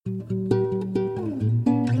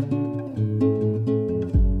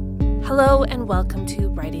Hello and welcome to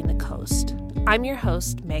Writing the Coast. I'm your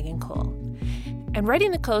host, Megan Cole. And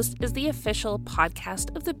Writing the Coast is the official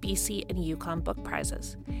podcast of the BC and Yukon Book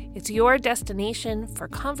Prizes. It's your destination for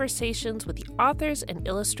conversations with the authors and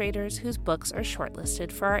illustrators whose books are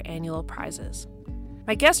shortlisted for our annual prizes.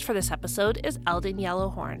 My guest for this episode is Eldon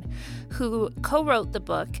Yellowhorn, who co-wrote the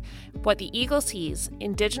book What the Eagle Sees: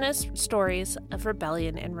 Indigenous Stories of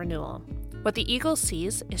Rebellion and Renewal. What the Eagle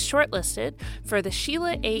Sees is shortlisted for the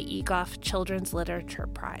Sheila A. Egoff Children's Literature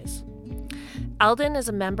Prize. Eldon is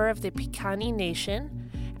a member of the Piikani Nation,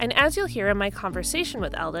 and as you'll hear in my conversation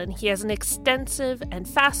with Eldon, he has an extensive and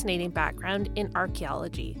fascinating background in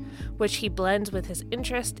archaeology, which he blends with his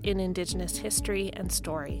interest in Indigenous history and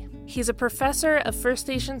story. He's a professor of First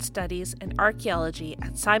Nation Studies and Archaeology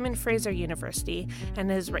at Simon Fraser University and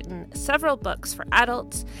has written several books for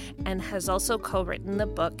adults and has also co-written the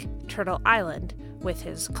book Turtle Island with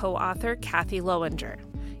his co-author Kathy Lowinger.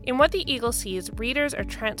 In What the Eagle Sees, readers are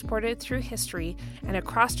transported through history and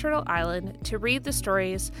across Turtle Island to read the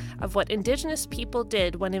stories of what Indigenous people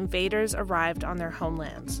did when invaders arrived on their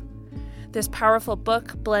homelands. This powerful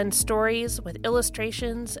book blends stories with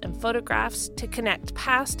illustrations and photographs to connect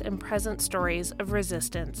past and present stories of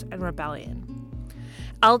resistance and rebellion.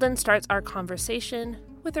 Eldon starts our conversation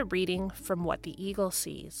with a reading from What the Eagle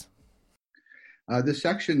Sees. The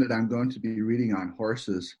section that I'm going to be reading on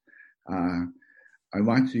horses, I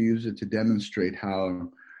want to use it to demonstrate how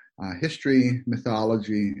history,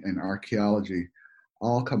 mythology, and archaeology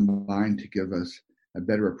all combine to give us a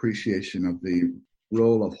better appreciation of the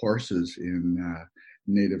role of horses in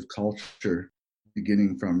Native culture,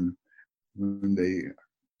 beginning from when they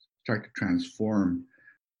start to transform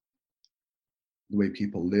the way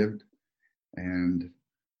people lived and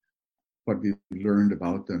what we learned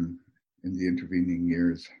about them in the intervening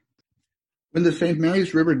years. When the St.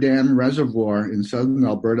 Mary's River Dam Reservoir in southern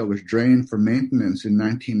Alberta was drained for maintenance in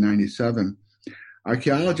 1997,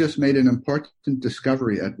 archaeologists made an important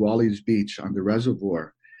discovery at Wally's Beach on the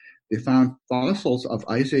reservoir. They found fossils of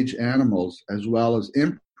Ice Age animals as well as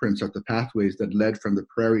imprints of the pathways that led from the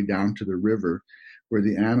prairie down to the river where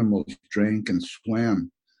the animals drank and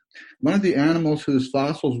swam. One of the animals whose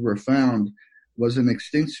fossils were found was an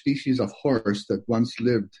extinct species of horse that once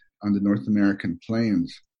lived on the North American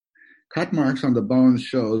plains. Cut marks on the bones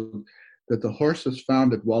showed that the horses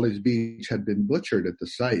found at Wally's Beach had been butchered at the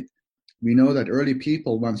site. We know that early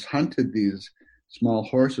people once hunted these small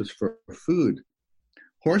horses for food.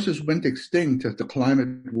 Horses went extinct as the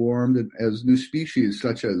climate warmed and as new species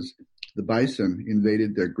such as the bison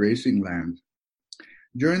invaded their grazing land.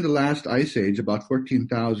 During the last ice age, about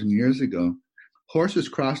 14,000 years ago, horses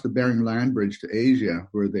crossed the Bering Land Bridge to Asia,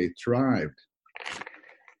 where they thrived.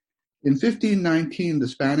 In 1519, the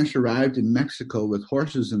Spanish arrived in Mexico with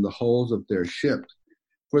horses in the hulls of their ships.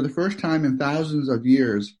 For the first time in thousands of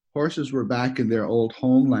years, horses were back in their old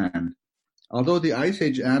homeland. Although the Ice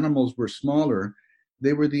Age animals were smaller,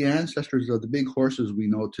 they were the ancestors of the big horses we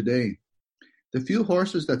know today. The few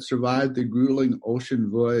horses that survived the grueling ocean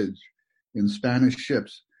voyage in Spanish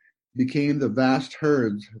ships became the vast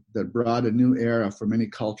herds that brought a new era for many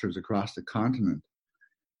cultures across the continent.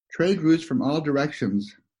 Trade routes from all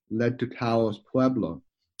directions led to Taos Pueblo.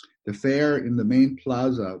 The fair in the main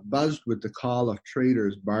plaza buzzed with the call of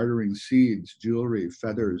traders bartering seeds, jewelry,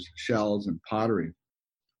 feathers, shells, and pottery.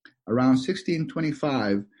 Around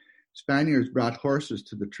 1625, Spaniards brought horses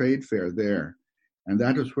to the trade fair there, and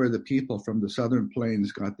that was where the people from the southern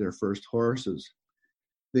plains got their first horses.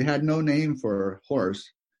 They had no name for a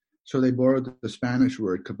horse, so they borrowed the Spanish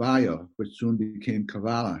word caballo, which soon became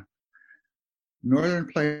cavala. Northern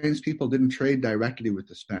Plains people didn't trade directly with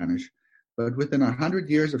the Spanish, but within 100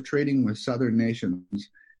 years of trading with southern nations,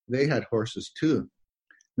 they had horses too.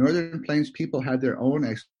 Northern Plains people had their own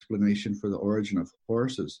explanation for the origin of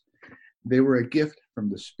horses. They were a gift from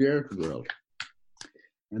the spirit world.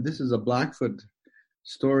 And this is a Blackfoot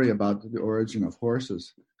story about the origin of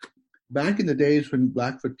horses. Back in the days when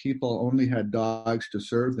Blackfoot people only had dogs to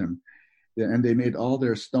serve them, and they made all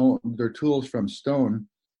their tools from stone,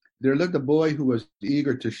 there lived a boy who was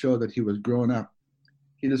eager to show that he was grown up.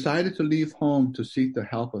 He decided to leave home to seek the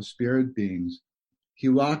help of spirit beings. He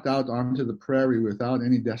walked out onto the prairie without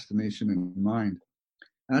any destination in mind.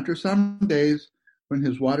 After some days, when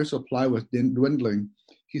his water supply was dwindling,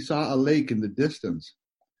 he saw a lake in the distance.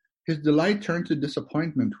 His delight turned to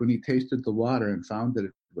disappointment when he tasted the water and found that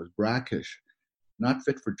it was brackish, not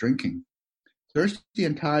fit for drinking. Thirsty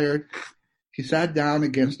and tired, he sat down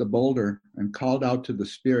against a boulder and called out to the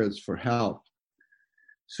spirits for help.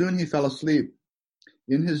 Soon he fell asleep.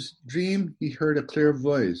 In his dream, he heard a clear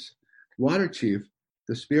voice. Water Chief,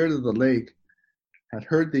 the spirit of the lake, had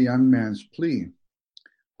heard the young man's plea.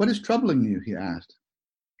 "What is troubling you?" he asked.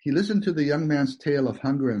 He listened to the young man's tale of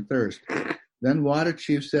hunger and thirst. Then Water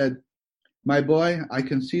Chief said, "My boy, I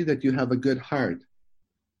can see that you have a good heart.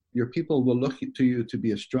 Your people will look to you to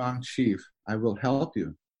be a strong chief. I will help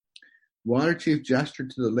you." Water Chief gestured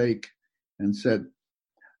to the lake and said,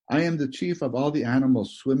 "I am the chief of all the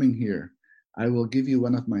animals swimming here. I will give you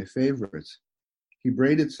one of my favorites." He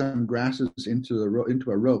braided some grasses into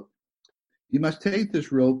a rope. "You must take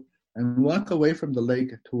this rope and walk away from the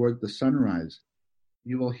lake toward the sunrise.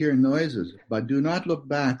 You will hear noises, but do not look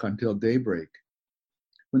back until daybreak."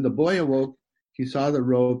 When the boy awoke, he saw the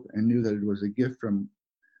rope and knew that it was a gift from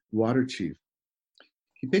Water Chief.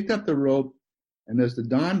 He picked up the rope, and as the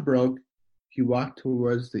dawn broke, he walked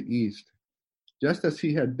towards the east, just as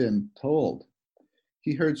he had been told.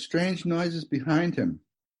 He heard strange noises behind him.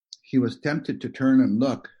 He was tempted to turn and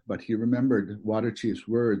look, but he remembered Water Chief's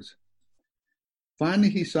words. Finally,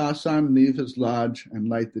 he saw Sun leave his lodge and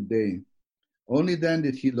light the day. Only then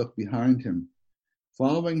did he look behind him.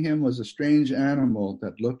 Following him was a strange animal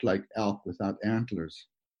that looked like elk without antlers,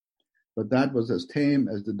 but that was as tame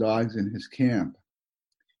as the dogs in his camp.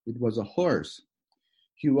 It was a horse.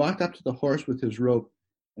 He walked up to the horse with his rope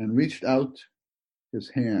and reached out his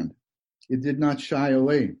hand. It did not shy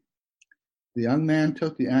away. The young man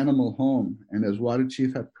took the animal home, and as Water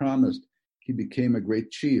Chief had promised, he became a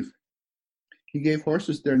great chief. He gave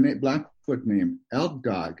horses their Blackfoot name, Elk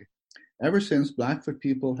Dog. Ever since, Blackfoot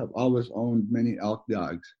people have always owned many elk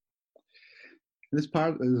dogs. This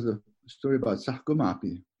part is a story about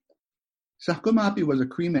Sahkumapi. Sahkumapi was a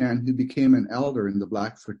Cree man who became an elder in the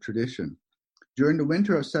Blackfoot tradition. During the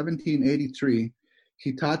winter of 1783,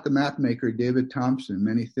 he taught the mapmaker David Thompson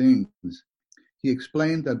many things. He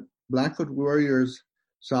explained that Blackfoot warriors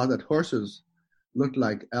saw that horses looked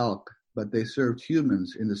like elk, but they served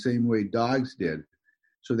humans in the same way dogs did.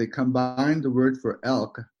 So they combined the word for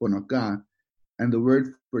elk, Ponoka, and the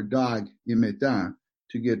word for dog, Imeta,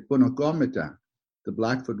 to get Ponokometa, the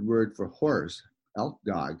Blackfoot word for horse, elk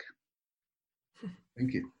dog.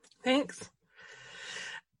 Thank you. Thanks.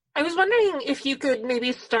 I was wondering if you could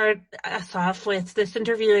maybe start us off with this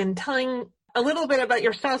interview and telling a little bit about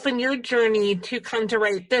yourself and your journey to come to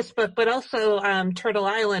write this book, but also Turtle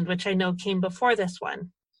Island, which I know came before this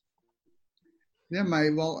one. Yeah,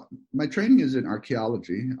 my training is in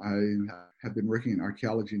archaeology. I have been working in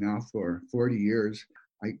archaeology now for 40 years.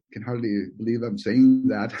 I can hardly believe I'm saying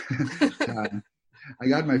that. I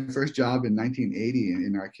got my first job in 1980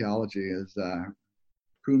 in archaeology as a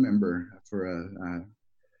crew member for a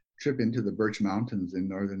trip into the Birch Mountains in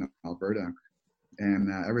northern Alberta.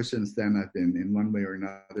 And ever since then, I've been in one way or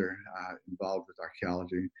another involved with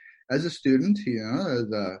archaeology. As a student,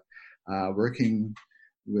 working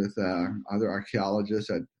with other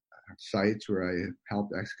archaeologists at sites where I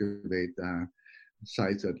helped excavate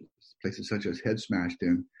sites at places such as Head Smashed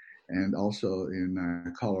In, and also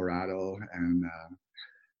in Colorado and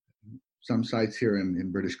some sites here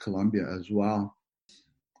in British Columbia as well.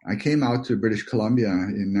 I came out to British Columbia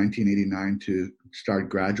in 1989 to start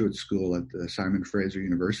graduate school at the Simon Fraser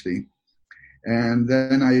University. And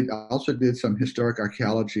then I also did some historic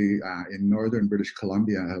archaeology in northern British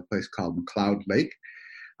Columbia, a place called McLeod Lake,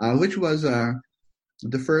 which was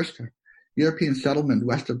the first European settlement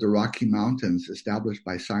west of the Rocky Mountains, established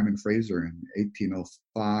by Simon Fraser in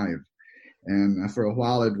 1805. And for a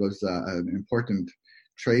while, it was an important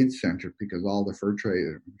trade center because all the fur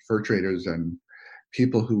traders and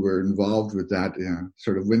people who were involved with that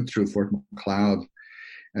sort of went through Fort McLeod.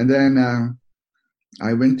 And then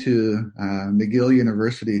I went to McGill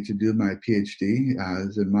University to do my PhD. I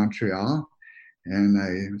was in Montreal, and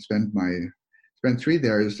I spent 3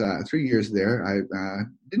 years there. I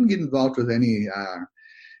didn't get involved with any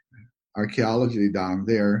archaeology down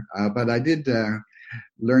there, but I did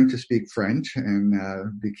learn to speak French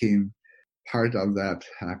and became part of that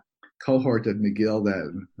cohort at McGill,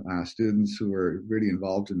 that students who were really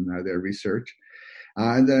involved in their research.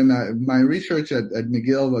 And then my research at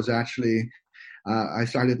McGill was actually, I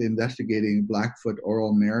started investigating Blackfoot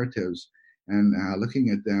oral narratives and looking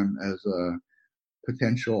at them as a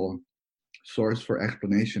potential source for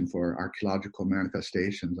explanation for archaeological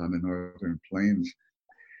manifestations on the Northern Plains.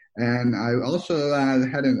 And I also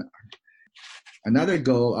had another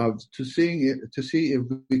goal of to see if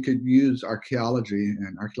we could use archaeology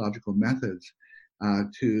and archaeological methods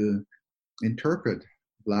to interpret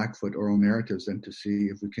Blackfoot oral narratives, and to see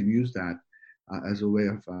if we can use that as a way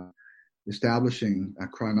of establishing a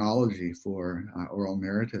chronology for oral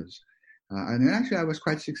narratives. And actually, I was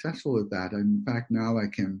quite successful with that. In fact, now I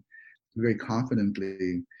can very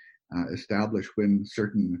confidently establish when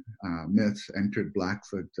certain myths entered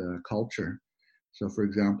Blackfoot culture. So, for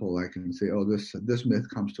example, I can say, oh, this myth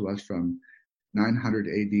comes to us from 900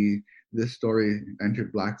 AD. This story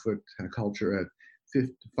entered Blackfoot culture at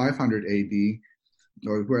 500 AD,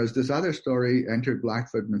 or whereas this other story entered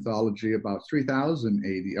Blackfoot mythology about 3000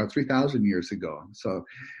 AD, or 3000 years ago. So,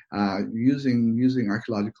 using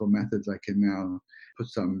archaeological methods, I can now put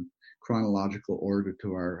some chronological order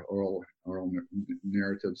to our oral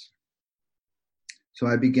narratives. So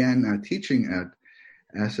I began teaching at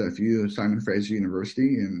SFU, Simon Fraser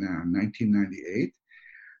University, in 1998.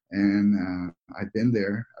 And I've been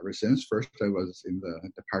there ever since. First, I was in the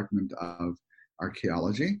Department of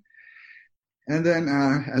Archaeology. And then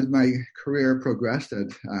as my career progressed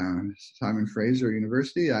at Simon Fraser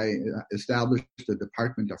University, I established the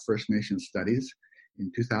Department of First Nations Studies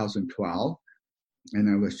in 2012. And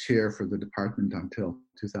I was chair for the department until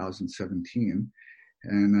 2017.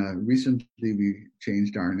 And recently we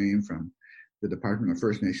changed our name from the Department of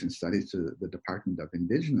First Nations Studies to the Department of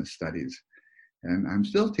Indigenous Studies. And I'm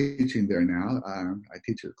still teaching there now. I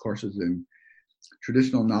teach courses in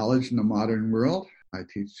traditional knowledge in the modern world. I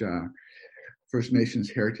teach First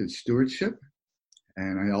Nations heritage stewardship.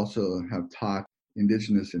 And I also have taught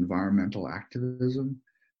Indigenous environmental activism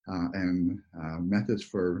and methods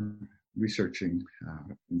for researching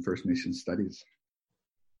in First Nations studies.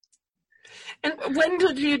 And when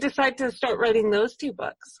did you decide to start writing those two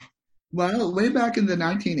books? Well, way back in the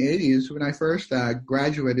 1980s, when I first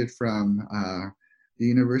graduated from the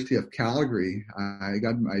University of Calgary, I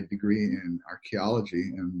got my degree in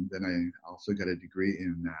archaeology, and then I also got a degree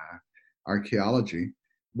in archaeology,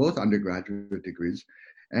 both undergraduate degrees.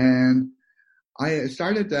 And I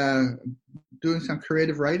started doing some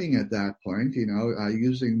creative writing at that point,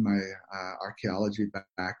 using my archaeology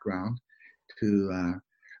background to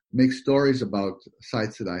make stories about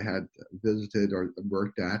sites that I had visited or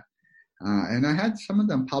worked at. And I had some of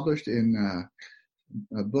them published in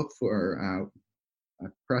a book for a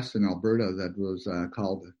press in Alberta that was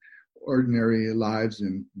called Ordinary Lives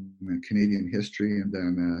in Canadian History, and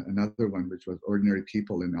then another one which was Ordinary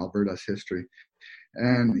People in Alberta's History.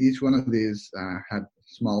 And each one of these had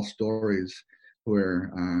small stories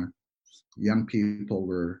where young people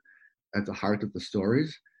were at the heart of the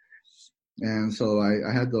stories. And so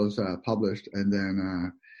I had those published, and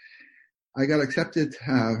then I got accepted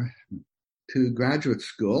to graduate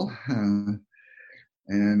school.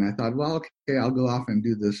 And I thought, well, okay, I'll go off and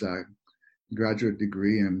do this graduate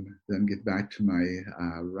degree and then get back to my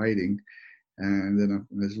writing. And then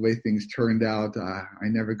as the way things turned out, I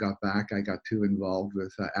never got back. I got too involved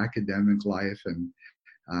with academic life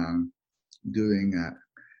and doing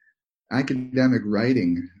academic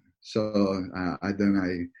writing. So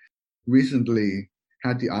I recently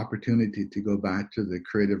had the opportunity to go back to the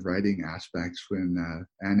creative writing aspects when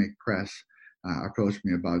Anik Press approached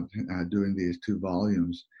me about doing these 2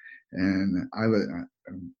 volumes. And I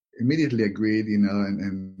immediately agreed,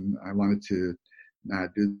 and I wanted to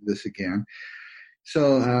do this again.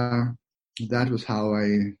 So that was how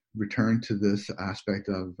I returned to this aspect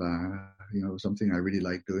of, something I really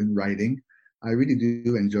like doing, writing. I really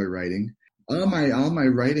do enjoy writing. All my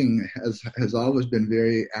writing has always been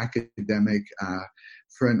very academic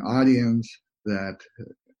for an audience that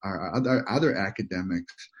are other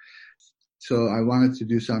academics. So I wanted to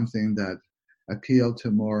do something that appealed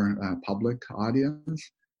to more public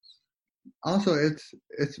audience. Also,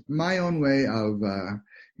 it's my own way of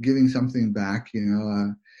giving something back.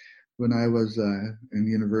 When I was in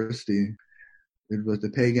university, it was the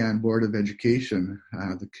Pagan Board of Education,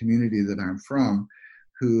 the community that I'm from,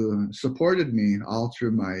 who supported me all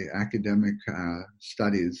through my academic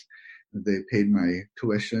studies. They paid my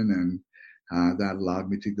tuition, and that allowed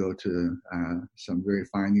me to go to some very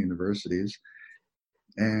fine universities.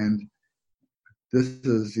 And this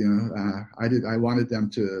is, I wanted them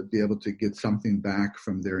to be able to get something back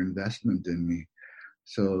from their investment in me.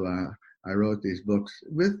 So I wrote these books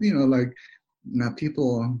with,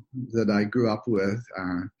 people that I grew up with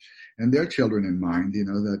and their children in mind,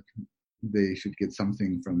 that they should get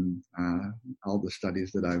something from all the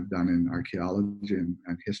studies that I've done in archaeology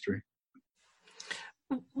and history.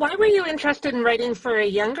 Why were you interested in writing for a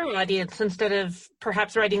younger audience instead of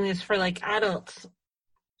perhaps writing these for adults?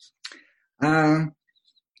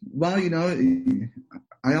 Well,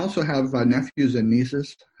 I also have nephews and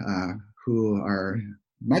nieces who are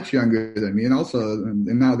much younger than me,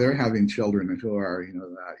 and now they're having children who are,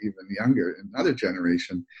 even younger, another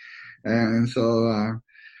generation. And so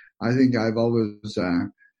I think I've always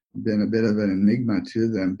been a bit of an enigma to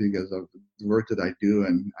them because of the work that I do,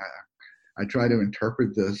 and I try to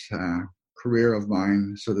interpret this career of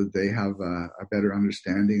mine so that they have a better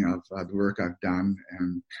understanding of the work I've done.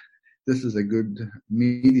 And this is a good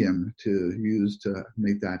medium to use to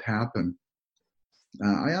make that happen.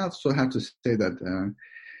 I also have to say that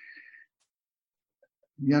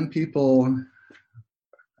young people,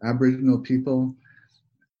 Aboriginal people,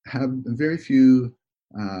 have very few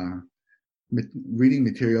reading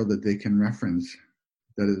material that they can reference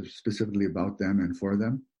that is specifically about them and for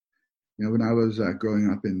them. You know, when I was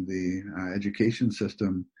growing up in the education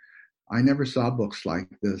system, I never saw books like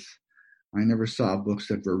this. I never saw books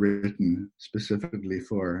that were written specifically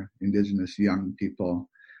for Indigenous young people,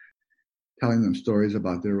 telling them stories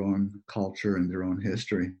about their own culture and their own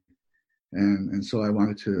history. And so I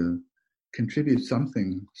wanted to contribute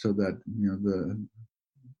something so that, you know, the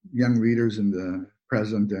young readers in the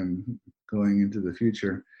present and going into the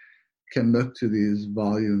future can look to these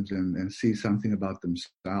volumes and see something about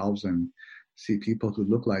themselves and see people who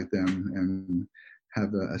look like them and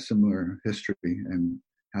have a similar history and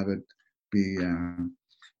have it be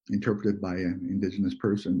interpreted by an Indigenous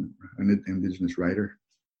person, an Indigenous writer.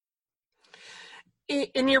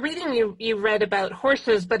 In your reading, you read about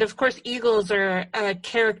horses, but of course eagles are a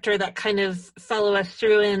character that kind of follow us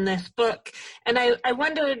through in this book. And I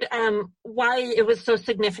wondered why it was so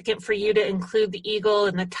significant for you to include the eagle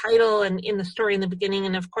in the title and in the story in the beginning.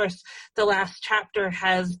 And of course, the last chapter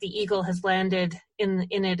has the eagle has landed in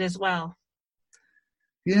it as well.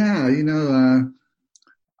 Yeah, you know,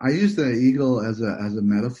 I use the eagle as a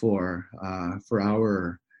metaphor for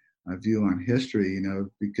our view on history, you know,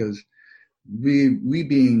 because we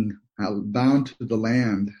being bound to the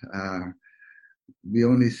land, we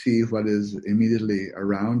only see what is immediately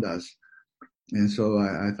around us. And so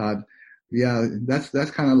I thought, yeah, that's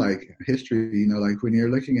kind of like history, you know, like when you're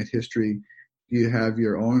looking at history, you have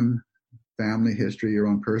your own family history, your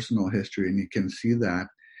own personal history, and you can see that.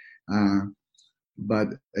 But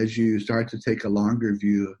as you start to take a longer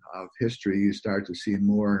view of history, you start to see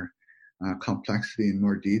more complexity and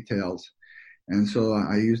more details. And so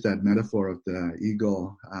I use that metaphor of the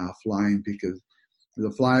eagle flying, because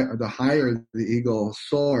the higher the eagle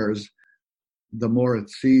soars, the more it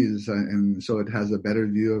sees, and so it has a better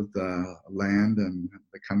view of the land and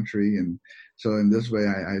the country. And so in this way,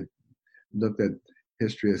 I looked at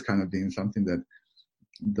history as kind of being something that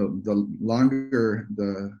the longer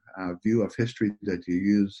the view of history that you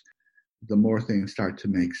use, the more things start to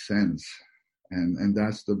make sense. And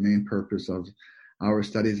that's the main purpose of our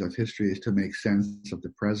studies of history, is to make sense of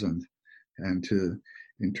the present and to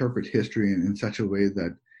interpret history in such a way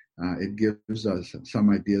that it gives us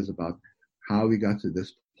some ideas about how we got to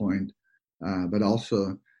this point, but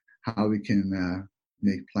also how we can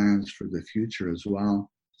make plans for the future as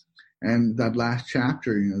well. And that last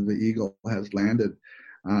chapter, you know, the eagle has landed.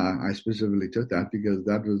 I specifically took that because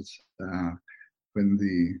that was when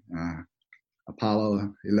the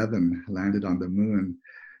Apollo 11 landed on the moon.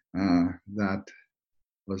 That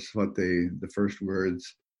was what the first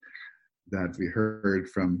words that we heard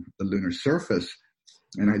from the lunar surface.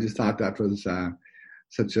 And I just thought that was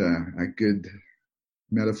such a good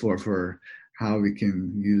metaphor for how we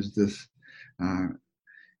can use this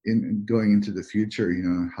in going into the future, you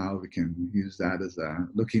know, how we can use that as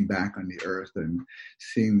looking back on the earth and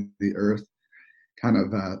seeing the earth kind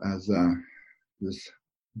of as this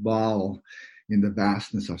ball in the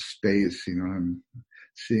vastness of space, you know, and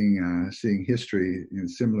seeing history, you know,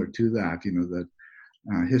 similar to that, you know, that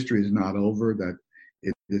history is not over, that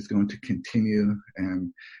it is going to continue,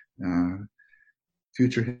 and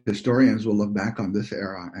future historians will look back on this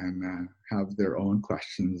era and have their own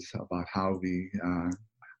questions about how we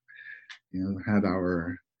you know, had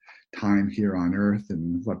our time here on Earth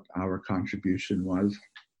and what our contribution was.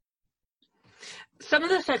 Some of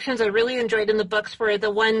the sections I really enjoyed in the books were the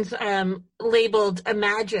ones labeled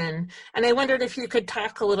Imagine, and I wondered if you could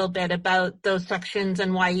talk a little bit about those sections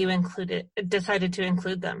and why you decided to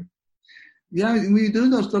include them. Yeah, we do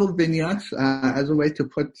those little vignettes as a way to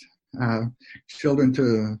put children,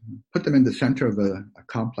 to put them in the center of a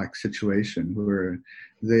complex situation where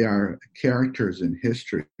they are characters in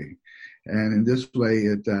history. And in this way,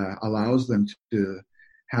 it allows them to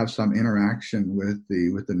have some interaction with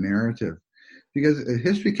the narrative, because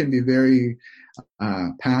history can be very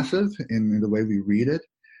passive in the way we read it.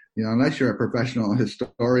 You know, unless you're a professional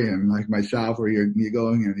historian like myself, where you're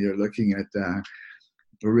going and you're looking at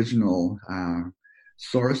original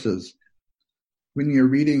sources. When you're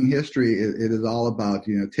reading history, it is all about,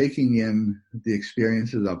 you know, taking in the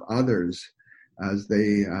experiences of others as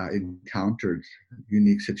they encountered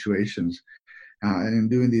unique situations. And in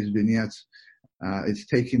doing these vignettes, it's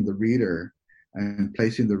taking the reader and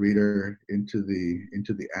placing the reader into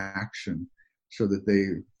the action, so that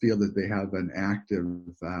they feel that they have an active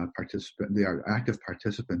participant. They are active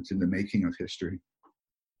participants in the making of history.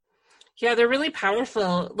 Yeah, they're really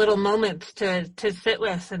powerful little moments to sit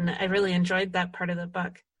with, and I really enjoyed that part of the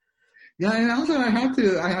book. Yeah, and also I have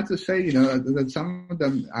to say, that some of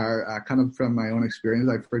them are kind of from my own experience.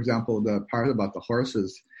 Like, for example, the part about the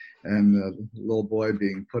horses and the little boy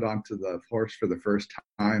being put onto the horse for the first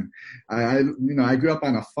time. I grew up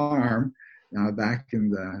on a farm back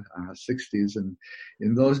in the 60s, and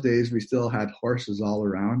in those days we still had horses all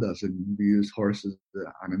around us, and we used horses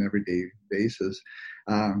on an everyday basis.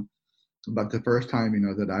 But the first time,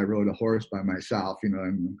 that I rode a horse by myself,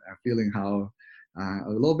 and feeling how a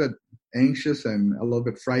little bit anxious and a little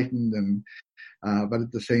bit frightened, and but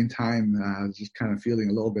at the same time, just kind of feeling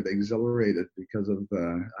a little bit exhilarated because of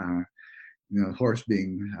the horse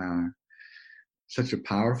being such a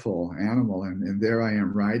powerful animal, and there I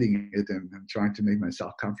am riding it and trying to make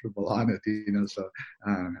myself comfortable on it. So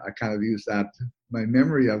I kind of use my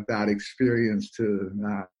memory of that experience to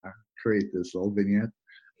create this little vignette.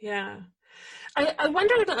 Yeah. I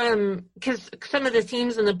wondered, because some of the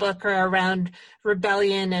themes in the book are around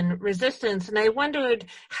rebellion and resistance, and I wondered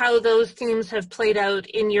how those themes have played out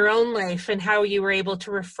in your own life and how you were able to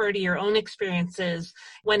refer to your own experiences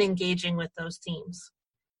when engaging with those themes.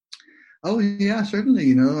 Oh, yeah,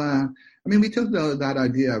 certainly. We took that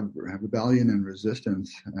idea of rebellion and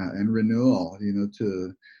resistance and renewal,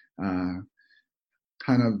 to kind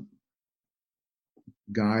of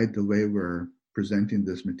guide the way we're presenting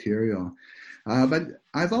this material. But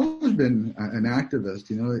I've always been an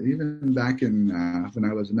activist, even back in when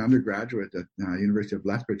I was an undergraduate at University of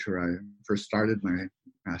Lethbridge, where I first started my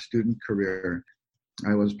student career.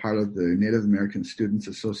 I was part of the Native American Students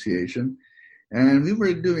Association, and we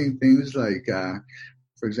were doing things like,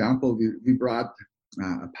 for example, we brought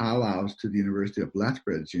powwows to the University of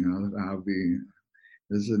Lethbridge. This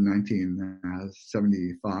is in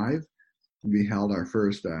 1975. We held our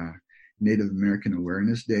first Native American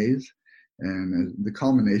Awareness Days. And the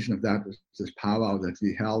culmination of that was this powwow that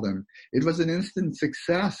we held, and it was an instant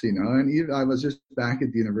success, and even I was just back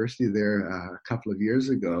at the university there a couple of years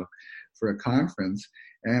ago for a conference,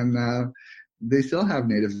 and they still have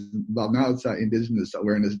now it's Indigenous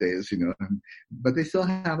Awareness Days, but they still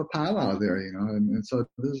have a powwow there, and so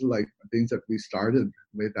this is like things that we started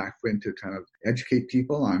way back when to kind of educate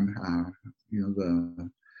people on, the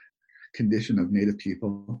condition of Native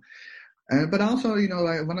people. But also,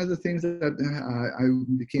 one of the things that I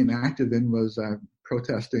became active in was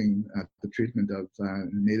protesting the treatment of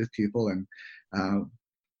Native people. And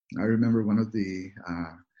I remember one of the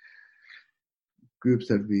groups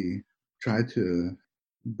that we tried to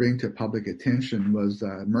bring to public attention was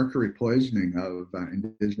mercury poisoning of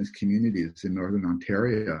Indigenous communities in Northern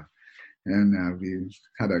Ontario. And we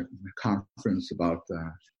had a conference about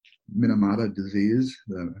Minamata disease,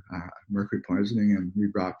 the mercury poisoning, and we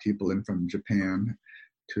brought people in from Japan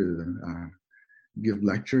to give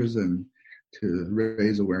lectures and to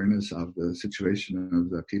raise awareness of the situation of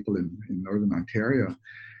the people in Northern Ontario.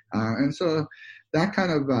 And so that kind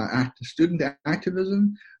of student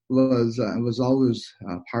activism was always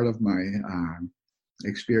part of my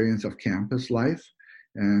experience of campus life.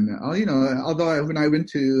 And, although when I went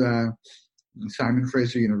to Simon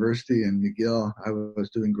Fraser University in McGill, I was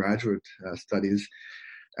doing graduate studies.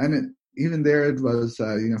 And even there it was,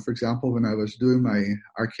 for example, when I was doing my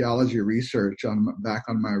archaeology research back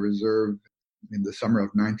on my reserve in the summer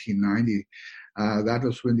of 1990, that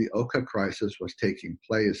was when the Oka crisis was taking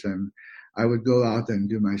place. And I would go out and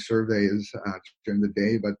do my surveys during the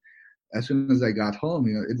day, but as soon as I got home,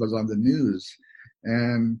 it was on the news.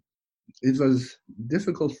 And it was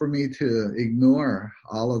difficult for me to ignore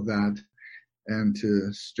all of that and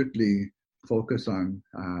to strictly focus on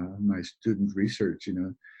my student research,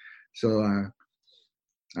 So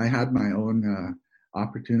I had my own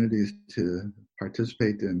opportunities to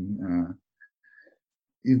participate in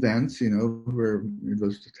events, where it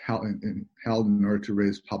was held in order to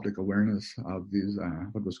raise public awareness of these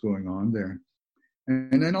what was going on there.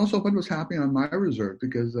 And then also what was happening on my reserve,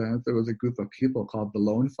 because there was a group of people called the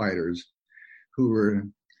Lone Fighters who were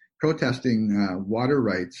protesting water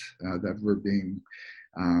rights that were being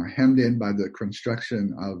hemmed in by the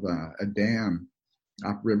construction of a dam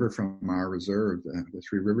upriver from our reserve, the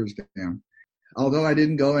Three Rivers Dam. Although I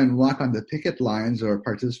didn't go and walk on the picket lines or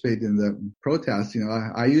participate in the protests,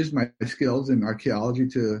 I used my skills in archaeology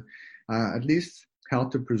to at least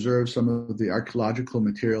help to preserve some of the archaeological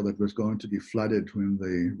material that was going to be flooded when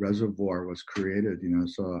the reservoir was created.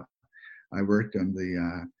 So I worked on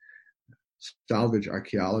the salvage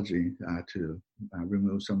archaeology to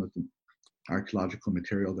remove some of the archaeological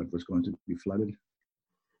material that was going to be flooded.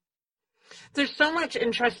 There's so much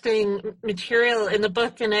interesting material in the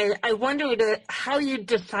book, and I wondered how you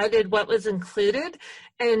decided what was included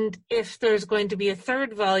and if there's going to be a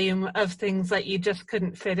third volume of things that you just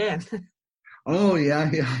couldn't fit in. Oh, yeah.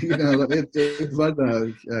 It was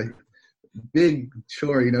a big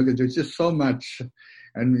chore, because there's just so much,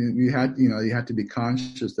 and you had to be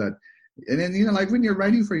conscious that, and then, like when you're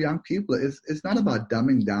writing for young people, it's not about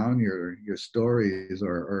dumbing down your stories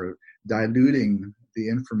or diluting the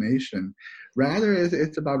information. Rather,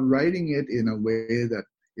 it's about writing it in a way that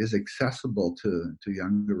is accessible to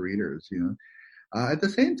younger readers. At the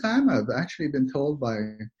same time, I've actually been told by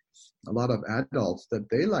a lot of adults that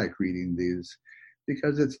they like reading these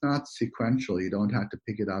because it's not sequential. You don't have to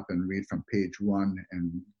pick it up and read from page 1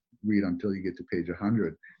 and read until you get to page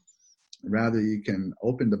 100. Rather, you can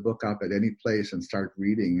open the book up at any place and start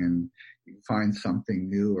reading, and you find something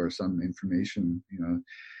new or some information.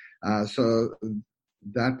 So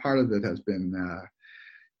that part of it has been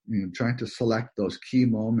trying to select those key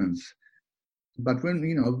moments. But when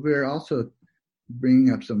we're also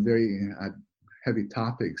bringing up some very heavy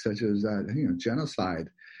topics such as genocide,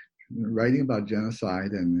 writing about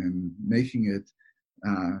genocide and making it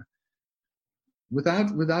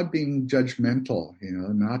without being judgmental,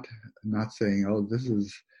 not saying, oh, this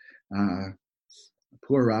is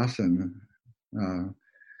poor us and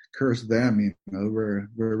curse them. We're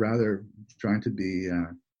rather trying to be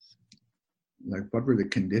like, what were the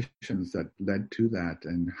conditions that led to that,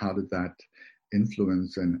 and how did that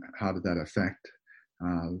influence and how did that affect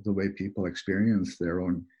the way people experience their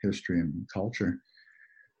own history and culture.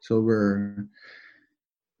 So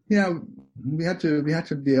we had to be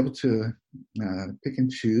able to pick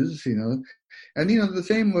and choose, and the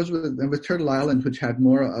same was with Turtle Island, which had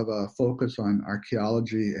more of a focus on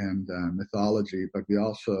archaeology and mythology, but we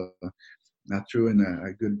also threw in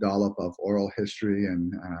a good dollop of oral history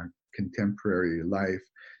and contemporary life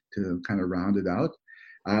to kind of round it out.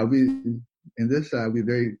 We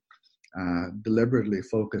very deliberately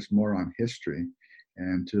focused more on history,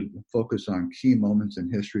 and to focus on key moments in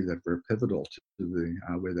history that were pivotal to the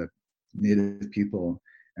way that Native people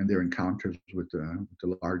and their encounters with the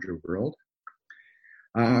larger world.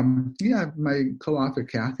 My co-author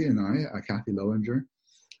Kathy Lowinger,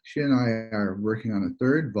 she and I are working on a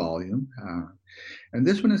third volume, and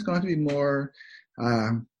this one is going to be more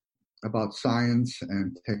about science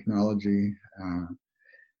and technology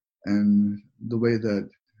and the way that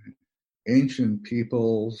ancient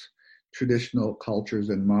peoples, traditional cultures,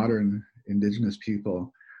 and modern indigenous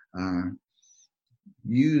people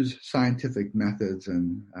use scientific methods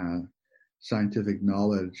and scientific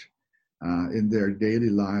knowledge in their daily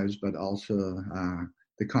lives, but also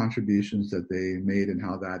the contributions that they made and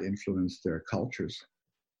how that influenced their cultures.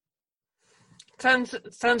 Sounds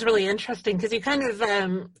really interesting, because you kind of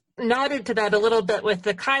nodded to that a little bit with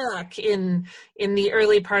the kayak in the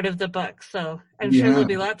early part of the book. So I'm sure there'll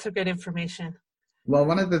be lots of good information. Well,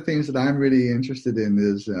 one of the things that I'm really interested in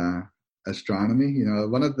is astronomy.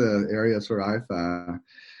 One of the areas where I've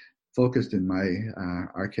focused in my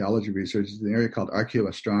archaeology research is an area called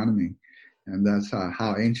archaeoastronomy, and that's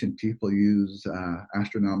how ancient people use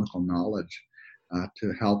astronomical knowledge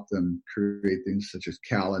to help them create things such as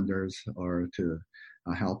calendars, or to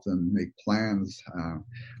help them make plans.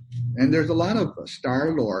 And there's a lot of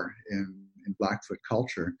star lore in Blackfoot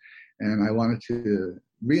culture, and I wanted to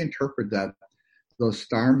reinterpret those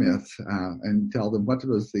star myths and tell them what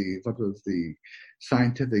was the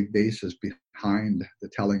scientific basis behind the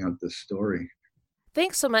telling of this story.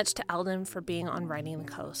 Thanks so much to Eldon for being on Writing the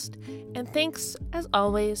Coast. And thanks, as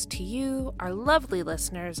always, to you, our lovely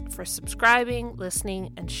listeners, for subscribing,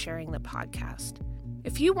 listening, and sharing the podcast.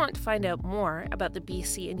 If you want to find out more about the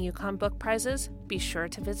BC and Yukon Book Prizes, be sure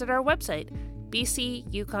to visit our website,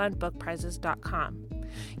 bcyukonbookprizes.com.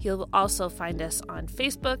 You'll also find us on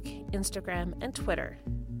Facebook, Instagram, and Twitter.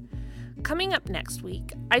 Coming up next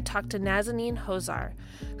week, I talked to Nazanin Hozar,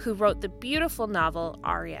 who wrote the beautiful novel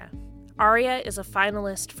Aria. Aria is a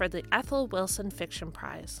finalist for the Ethel Wilson Fiction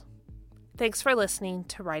Prize. Thanks for listening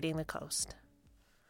to Writing the Coast.